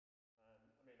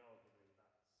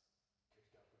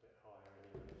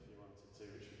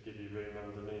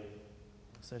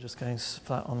So just going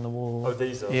flat on the wall. Oh,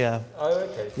 these are? Yeah. Oh,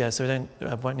 okay. Yeah, so we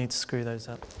won't need to screw those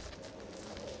up.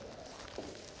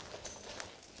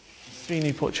 3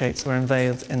 new portraits were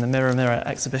unveiled in the Mirror Mirror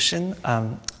exhibition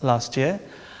last year,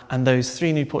 and those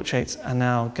 3 new portraits are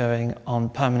now going on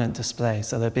permanent display.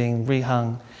 So they're being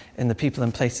rehung in the People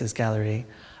and Places gallery,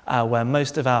 where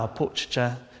most of our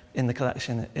portraiture in the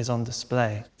collection is on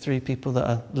display. 3 people that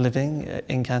are living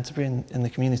in Canterbury in the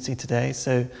community today,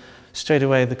 so straight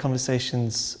away the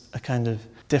conversations are kind of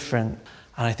different.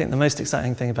 And I think the most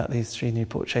exciting thing about these 3 new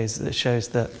portraits is that it shows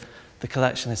that the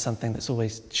collection is something that's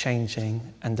always changing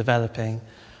and developing.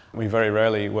 We very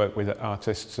rarely work with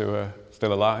artists who are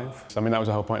still alive. I mean, that was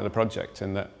the whole point of the project,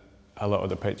 in that a lot of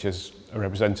the pictures are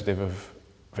representative of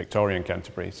Victorian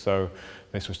Canterbury. So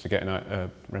this was to get a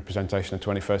representation of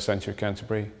 21st century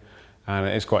Canterbury. And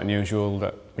it is quite unusual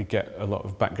that we get a lot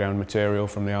of background material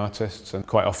from the artists, and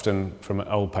quite often from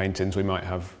old paintings we might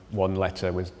have one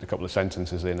letter with a couple of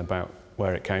sentences in about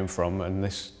where it came from, and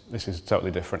this is totally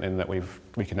different in that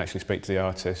we can actually speak to the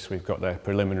artists. We've got their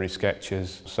preliminary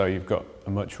sketches, so you've got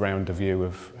a much rounder view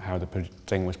of how the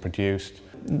thing was produced.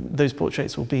 Those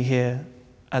portraits will be here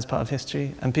as part of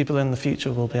history, and people in the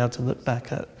future will be able to look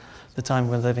back at the time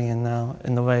we're living in now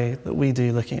in the way that we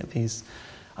do, looking at these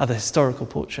other historical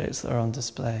portraits that are on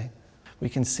display. We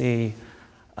can see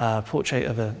a portrait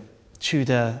of a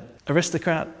Tudor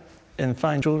aristocrat in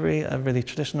fine jewellery, a really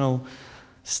traditional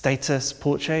status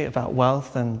portrait about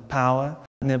wealth and power.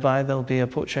 Nearby there'll be a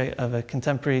portrait of a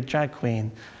contemporary drag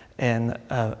queen in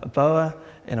a boa,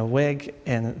 in a wig,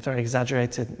 in very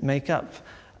exaggerated makeup,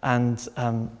 and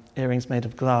earrings made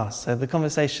of glass. So the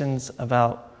conversations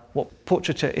about what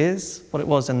portraiture is, what it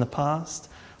was in the past,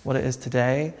 what it is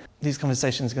today, these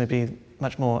conversations are going to be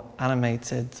much more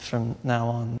animated from now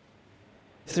on.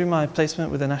 Through my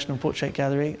placement with the National Portrait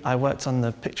Gallery, I worked on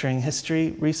the Picturing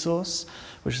History resource,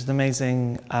 which is an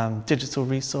amazing digital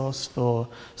resource for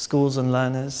schools and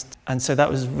learners. And so that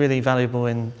was really valuable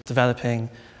in developing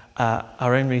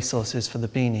our own resources for the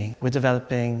Beaney. We're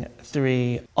developing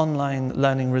 3 online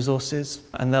learning resources,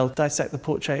 and they'll dissect the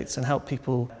portraits and help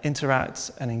people interact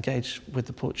and engage with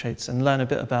the portraits and learn a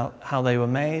bit about how they were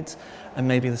made and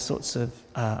maybe the sorts of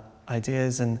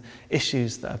ideas and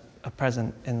issues that are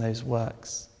present in those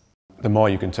works. The more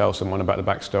you can tell someone about the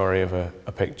backstory of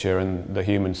a picture and the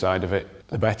human side of it,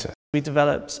 the better. We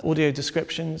developed audio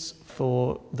descriptions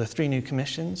for the 3 new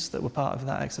commissions that were part of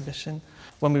that exhibition.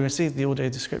 When we received the audio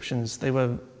descriptions, they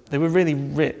were really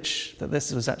rich, that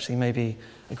this was actually maybe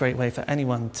a great way for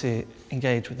anyone to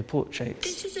engage with the portraits.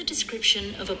 This is a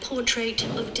description of a portrait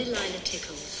of Delilah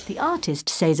Tickles. The artist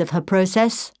says of her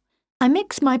process, "I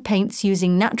mix my paints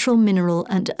using natural mineral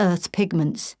and earth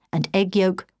pigments and egg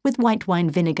yolk with white wine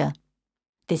vinegar.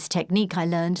 This technique I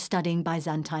learned studying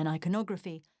Byzantine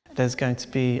iconography." There's going to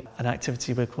be an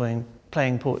activity we're calling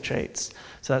Playing Portraits.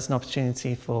 So that's an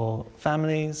opportunity for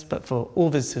families, but for all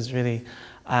visitors really,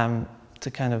 to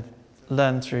kind of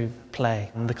learn through play.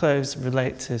 And the clothes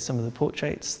relate to some of the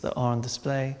portraits that are on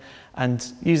display, and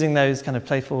using those kind of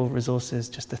playful resources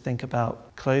just to think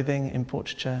about clothing in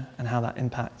portraiture and how that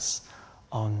impacts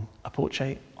on a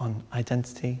portrait, on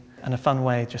identity, and a fun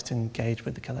way just to engage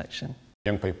with the collection.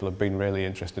 Young people have been really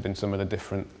interested in some of the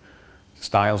different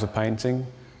styles of painting.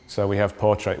 So we have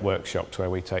portrait workshops where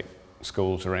we take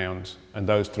schools around, and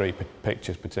those 3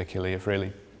 pictures particularly have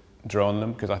really drawn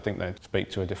them because I think they speak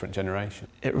to a different generation.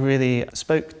 It really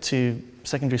spoke to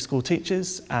secondary school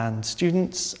teachers and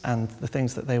students and the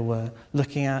things that they were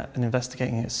looking at and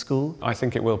investigating at school. I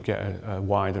think it will get a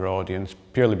wider audience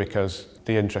purely because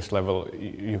the interest level,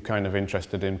 you're kind of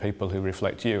interested in people who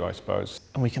reflect you, I suppose.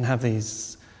 And we can have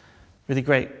these really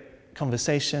great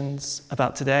conversations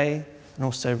about today and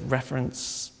also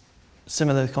reference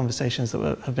similar conversations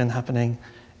that have been happening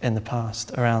in the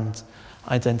past around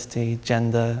identity,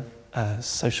 gender,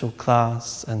 social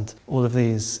class, and all of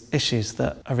these issues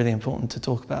that are really important to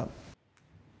talk about.